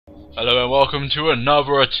Hello and welcome to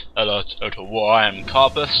another Attila Total War. I am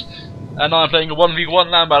Carpus, and I'm playing a 1v1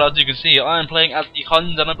 land battle. As you can see, I am playing as the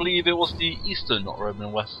Huns, and I believe it was the Eastern, not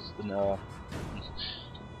Roman, Western, and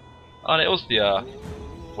it was the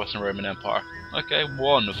Western Roman Empire. Okay,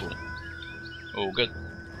 wonderful. All good.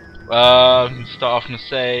 Start off and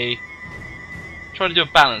say, try to do a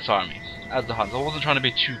balanced army as the Huns. I wasn't trying to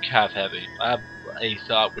be too cav heavy. I have a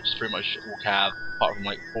setup which is pretty much all cav, apart from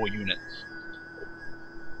like 4 units.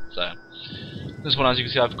 So, this one, as you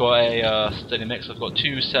can see, I've got a steady mix. I've got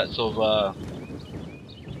 2 sets of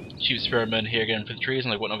chief spearmen here again for the trees,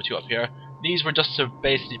 and I've got another 2 up here. These were just to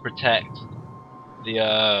basically protect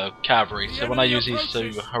the cavalry. So when I use these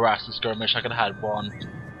to harass the skirmish, I could have had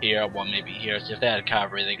 1 here, 1 maybe here. So if they had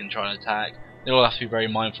cavalry, they can try and attack. They all have to be very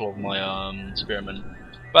mindful of my spearmen.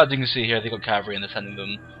 But as you can see here, they got cavalry and they're sending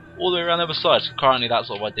them all the way around the other side. So currently, that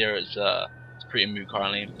sort of idea is pretty moot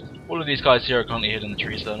currently. All of these guys here are currently hidden in the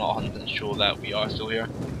trees, so they're not 100% sure that we are still here.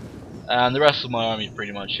 And the rest of my army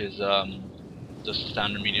pretty much is just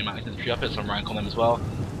standard medium active infantry. I put some rank on them as well.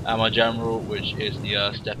 And my general, which is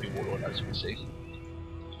the steppe warlord, as you can see.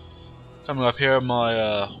 Coming up here,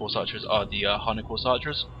 my horse archers are the Hunnic horse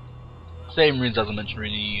archers. Same runes as I mentioned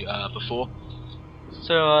really before.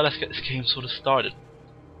 So let's get this game sort of started.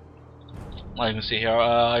 As you can see here,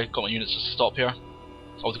 I got my units to stop here.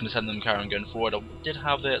 I was going to send them carrying going forward. I did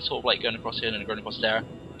have it sort of like going across here and going across there,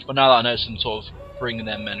 but now that I noticed them sort of bringing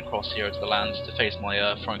their men across here to the lands to face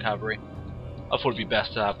my front cavalry, I thought it'd be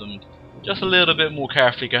best to have them just a little bit more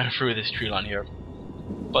carefully going through this tree line here.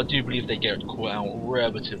 But I do believe they get caught out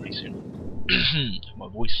relatively soon. My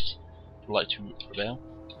voice would like to prevail.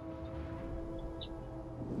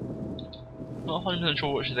 Not 100%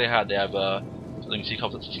 sure what they had. They have you can see a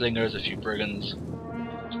couple of slingers, a few brigands.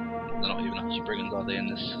 They're not even actually brigands, are they, in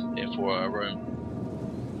this here for Rome?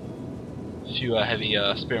 A few heavy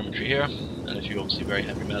spearmanry here, and a few obviously very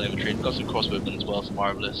heavy melee infantry. Got some crossbowmen as well, some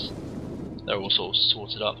marvellous. They're all sort of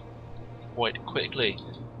sorted up quite quickly.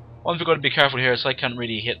 One thing I've got to be careful here is I can't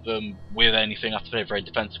really hit them with anything. I have to play very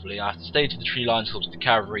defensively. I have to stay to the tree lines because the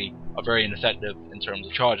cavalry are very ineffective in terms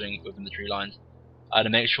of charging within the tree lines. I had to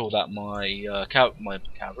make sure that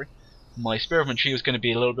my spearman tree was going to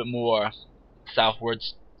be a little bit more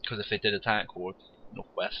southwards, because if they did attack, or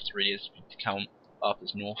northwest really is to count up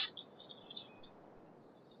as north.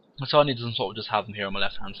 So I need to sort of just have them here on my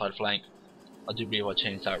left hand side flank. I do believe I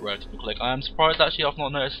changed that relatively quick. I am surprised actually I've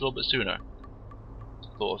not noticed a little bit sooner,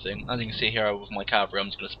 sort of thing. As you can see here with my cavalry, I'm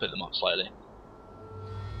just going to split them up slightly.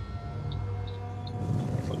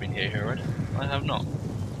 Have I been here already? I have not,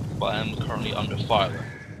 but I am currently under fire though.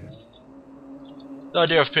 The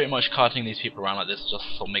idea of pretty much cutting these people around like this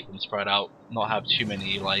just sort of make them spread out, not have too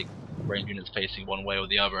many like range units facing one way or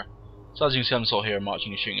the other. So as you can see, I'm sort of here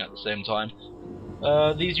marching and shooting at the same time.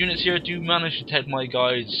 These units here do manage to take my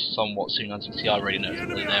guys somewhat soon. As you can see, I already know that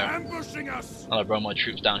they're there. And I brought my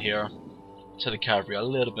troops down here to the cavalry a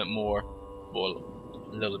little bit more, well,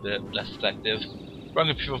 a little bit less effective. Bring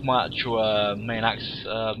a few of my actual main axe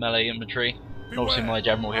melee infantry. And obviously my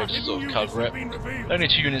general here just sort of cover it. Only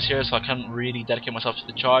 2 units here, so I can't really dedicate myself to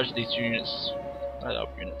the charge. These 2 units,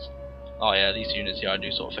 oh yeah, these 2 units here I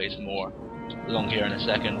do sort of face more along here in a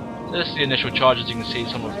second. This is the initial charge. As you can see,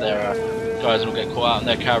 some of their guys will get caught out, and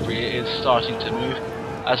their cavalry is starting to move.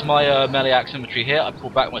 As my melee axe infantry here, I pull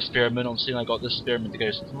back my spearmen. Obviously, I got this spearman to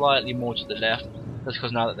go slightly more to the left. That's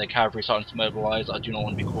because now that their cavalry is starting to mobilise, I do not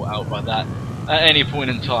want to be caught out by that at any point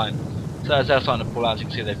in time. So as they're starting to pull out, you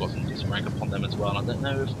can see they've got some decent rank upon them as well. And I don't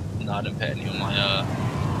know if... no, I didn't put any on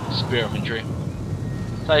my spear infantry.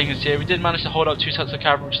 So you can see we did manage to hold up 2 sets of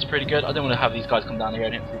cavalry, which is pretty good. I don't want to have these guys come down here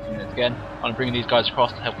and hit 50 units again. I'm bringing these guys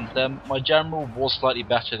across to help them. My general was slightly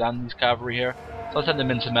better than these cavalry here, so I sent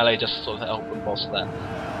them into melee just to sort of help them boss that.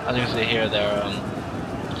 As you can see here, their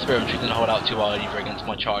spear infantry didn't hold out too well either against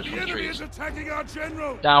my charge from the trees.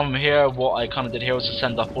 Down from here, what I kind of did here was to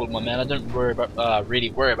send up all of my men. I don't worry about,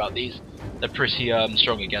 really worry about these. They're pretty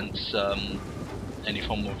strong against any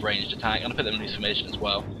form of ranged attack, and I put them in this formation as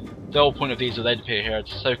well. The whole point of these is they'd appear here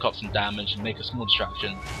to soak up some damage and make a small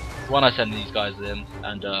distraction. When I send these guys in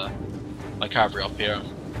and my cavalry up here,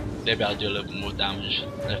 they'd be able to do a little bit more damage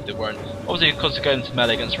than if they weren't. Obviously, because they're going into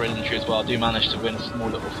melee against range infantry as well, I do manage to win a small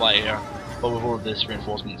little fight here. But with all of this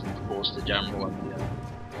reinforcements and of course the general and the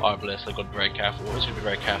arbalist, I've got to be very careful. I'm just going to be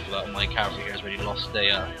very careful that my cavalry here has already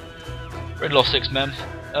lost 6 men.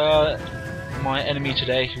 My enemy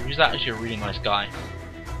today, who's actually a really nice guy.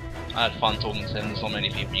 I had fun talking to him. There's not many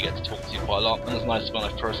people you get to talk to quite a lot, and it's nice when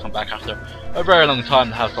I first come back after a very long time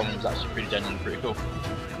to have someone who's actually pretty genuine and pretty cool.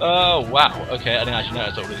 Wow, okay, I didn't actually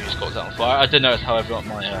notice all of these got set on fire. I did notice, however,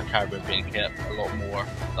 my cavalry was being hit a lot more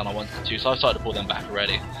than I wanted to, so I started to pull them back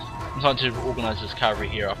already. I'm starting to organise this cavalry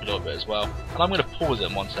here up a little bit as well. And I'm going to pause it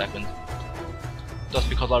in 1 second, just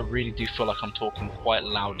because I really do feel like I'm talking quite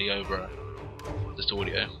loudly over this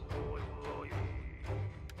audio.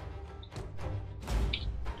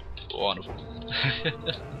 Wonderful.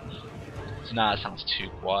 So now it sounds too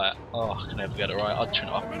quiet. Oh, I can never get it right. I'll turn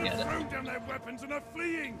it up and get it.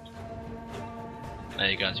 There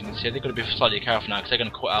you go, as you can see, they've got to be slightly careful now because they're going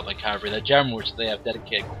to cut out their cavalry. Their general, which they have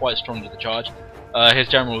dedicated quite strongly to the charge. His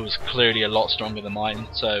general was clearly a lot stronger than mine,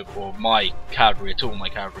 so, or my cavalry at all. My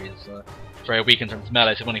cavalry is very weak in terms of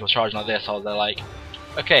melee, so when he was charging like this, I was there like,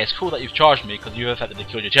 okay, it's cool that you've charged me because you've effectively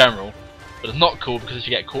killed your general, but it's not cool because if you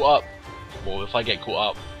get caught up, or if I get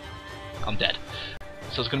caught up, I'm dead.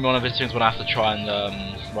 So it's going to be one of those things when I have to try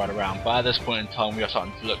and ride around. But at this point in time, we are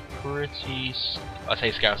starting to look pretty, I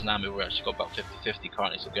say scarce in ammo. We've actually got about 50-50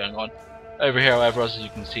 currently still going on. Over here, however, as you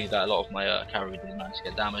can see, that a lot of my cavalry did manage to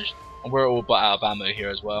get damaged, and we're all but out of ammo here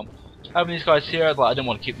as well. Having these guys here, like, I didn't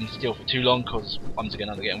want to keep them still for too long because I'm just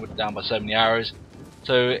going to get whittled down by so many arrows.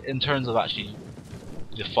 So in terms of actually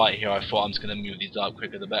the fight here, I thought I'm just going to move these up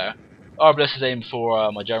quicker the better. Arbalest is aiming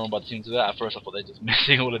for my general by the seams of it. At first I thought they were just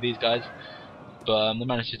missing all of these guys, but they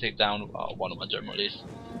managed to take down one of my general at least.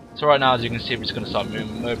 So right now, as you can see, we're just going to start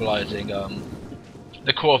mobilizing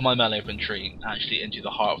the core of my melee infantry actually into the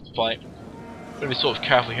heart of the fight. I'm going to be sort of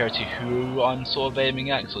careful here to who I'm sort of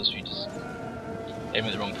aiming at, because if you just aim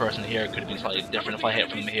at the wrong person here, it could have been slightly different. If I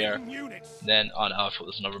hit from here, then, oh no, I thought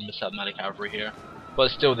there's another misset melee cavalry here.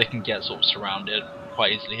 But still, they can get sort of surrounded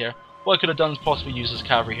quite easily here. What I could have done is possibly use this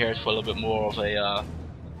cavalry here for a little bit more of a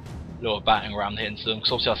little batting around hitting them,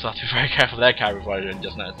 because obviously I still have to be very careful with their cavalry if I didn't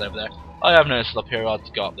just notice over there. I have noticed up here. I'll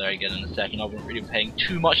go up there again in a second. I wasn't really paying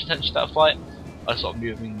too much attention to that fight. I was sort of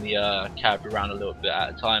moving the cavalry around a little bit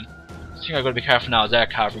at a time. The thing I've got to be careful now is their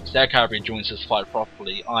cavalry, because their cavalry joins this fight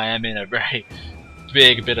properly. I am in a very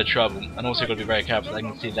big bit of trouble, and also got to be very careful. I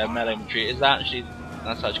can see their melee infantry is actually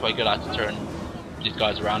quite good at to turn these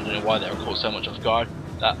guys around. I don't know why they were caught so much off guard.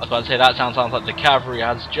 I was about to say that sounds like the cavalry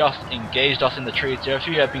has just engaged us in the trees here. A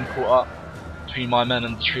few have been caught up between my men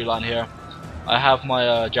and the tree line here. I have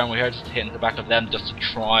my general here just hitting the back of them just to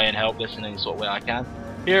try and help this in any sort of way I can.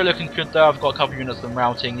 Here looking good though, I've got a couple of units of them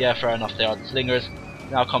routing. Yeah, fair enough, they are the slingers.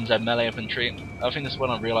 Now comes their melee infantry. I think this is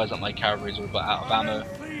when I realised that my cavalry is all but out of ammo,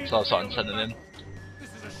 so I was starting to send them in.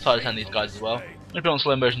 Started to send these guys as well. I'm going to put on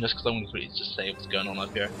slow motion just because I'm going to quickly just say what's going on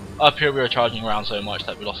up here. Up here we were charging around so much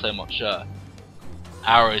that we lost so much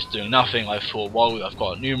arrows doing nothing. I thought, well, I've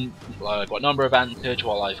got number advantage,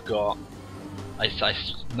 while I've got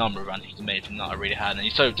a number of advantage to made from that I really had, and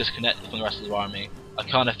he's so disconnected from the rest of the army. I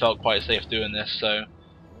kind of felt quite safe doing this, so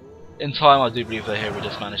in time I do believe that here we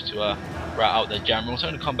just managed to rout out their general. So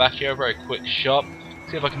I'm going to come back here, a very quick shot,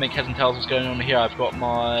 see if I can make heads and tails what's going on here. I've got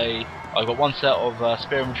one set of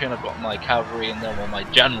spear infantry, and I've got my cavalry, and then my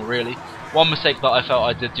general really. One mistake that I felt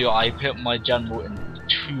I did do, I put my general in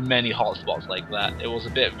too many hot spots like that. It was a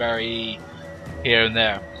bit very here and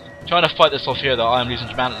there. Trying to fight this off here though, I am losing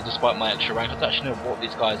humanity despite my extra rank. I don't actually know what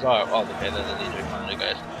these guys are. Oh, okay, they're the leader commando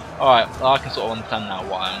guys. Alright, I can sort of understand now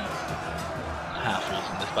why I'm half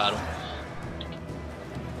losing this battle.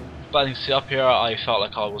 But you can see up here, I felt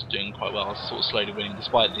like I was doing quite well. I was sort of slowly winning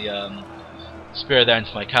despite the spear there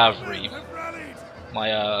into my cavalry.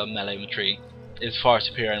 My melee infantry is far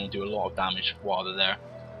superior and will do a lot of damage while they're there.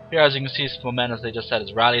 Here, as you can see, some men, as they just said,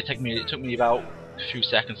 is rally. It took me about a few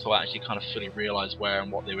seconds to actually kind of fully realise where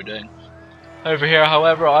and what they were doing. Over here,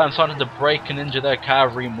 however, I am starting to break and injure their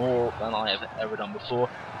cavalry more than I have ever done before.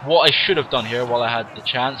 What I should have done here while I had the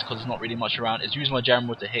chance, because there's not really much around, is use my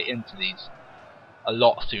general to hit into these a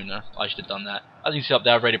lot sooner. I should have done that. As you can see up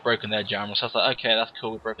there, I've already broken their general, so I was like, okay, that's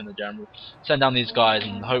cool, we've broken the general. Send down these guys,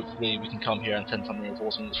 and hopefully we can come here and send some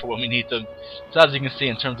reinforcements for when we need them. So as you can see,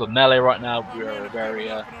 in terms of melee right now, we are very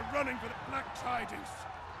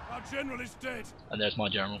general is dead. And there's my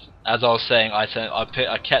general. As I was saying, I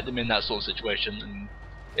kept them in that sort of situation and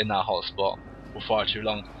in that hot spot for far too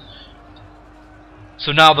long.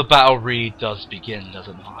 So now the battle really does begin,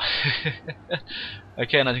 doesn't it?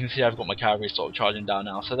 Okay, and as you can see, I've got my cavalry sort of charging down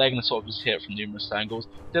now, so they're going to sort of just hit from numerous angles.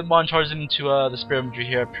 Didn't mind charging into the spear infantry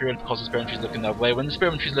here, purely because the spear infantry is looking the other way. When the spear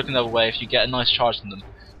infantry is looking the other way, if you get a nice charge from them,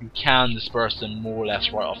 you can disperse them more or less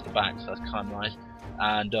right off the back, so that's kind of nice.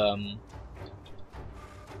 And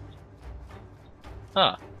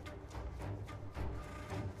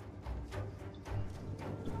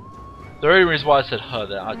the only reason why I said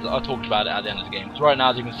there, I talked about it at the end of the game. Because right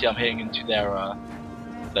now, as you can see, I'm hitting into their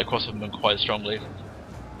crossbowmen quite strongly.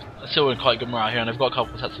 still in quite good morale here, and I've got a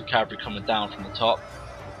couple of sets of cavalry coming down from the top.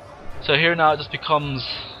 So here now it just becomes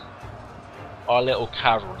our little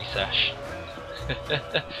cavalry sesh.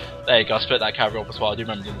 There you go, I split that cavalry up as well. I do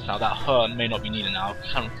remember doing this now. That hurt may not be needed now.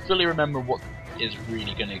 I can't fully remember what is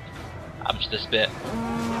really going to happen to this bit.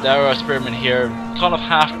 There are spearmen here, kind of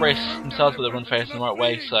half brace themselves, but they run facing the right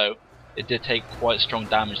way, so it did take quite strong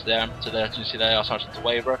damage there. So there, as you see, they are starting to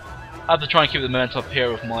waver. I have to try and keep the momentum up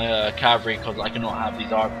here with my cavalry, because I cannot have these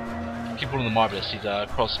keep calling them marvelous, these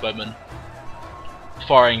crossbowmen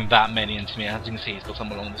firing that many into me. As you can see, he's got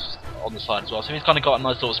some along this on the side as well. So he's kind of got a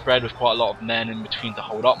nice little spread with quite a lot of men in between to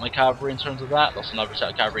hold up my cavalry in terms of that. That's another set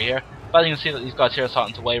of cavalry here. But as you can see that these guys here are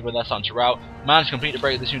starting to waver, they're starting to rout. Managed to complete the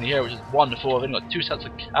break of this unit here, which is wonderful. I've only got 2 sets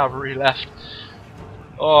of cavalry left.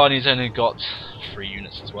 Oh, and he's only got 3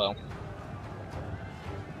 units as well.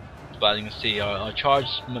 But as you can see, our charge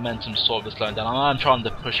momentum sort of is slowing down. I'm trying to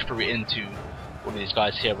push through into all of these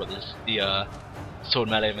guys here, but the sword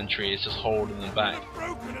melee infantry is just holding them back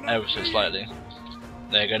ever so slightly.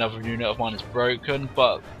 There you go, another unit of mine is broken,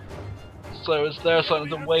 but so is there, starting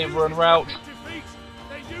to waver and rout.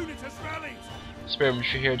 Spear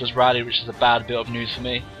infantry here just rallied, which is a bad bit of news for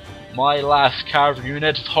me. My last cavalry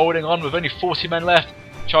unit is holding on with only 40 men left,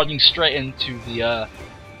 charging straight into the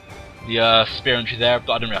spear infantry there,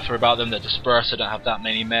 but I don't really have to worry about them. They're dispersed, I don't have that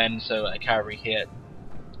many men, so a cavalry hit,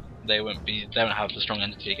 they won't have the strong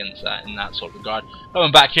entity against that in that sort of regard.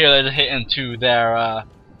 Going back here, they're hit into their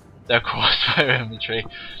crossbow infantry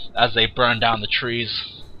as they burn down the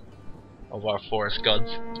trees of our forest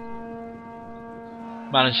gods.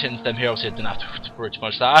 Managed to hit into them here, obviously I didn't have to worry too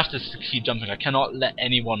much. So I have to keep jumping. I cannot let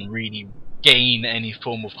anyone really gain any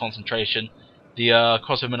form of concentration. The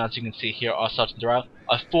crossbowmen, as you can see here, are starting to rout.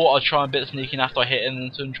 I thought I'd try a bit of sneaking after I hit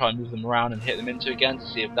into them, try and move them around and hit them into again to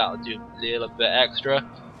see if that would do a little bit extra.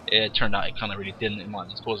 It turned out it kind of really didn't. It might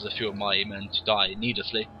have caused a few of my men to die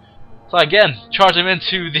needlessly. So again, charge them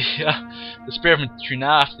into the spear infantry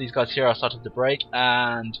now after these guys here are starting to break,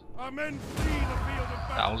 and our men flee the field of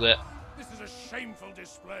battle. That was it. This is a shameful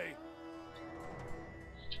display.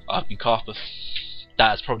 I've been Carpus.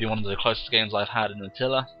 That is probably one of the closest games I've had in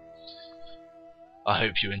Attila. I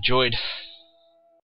hope you enjoyed.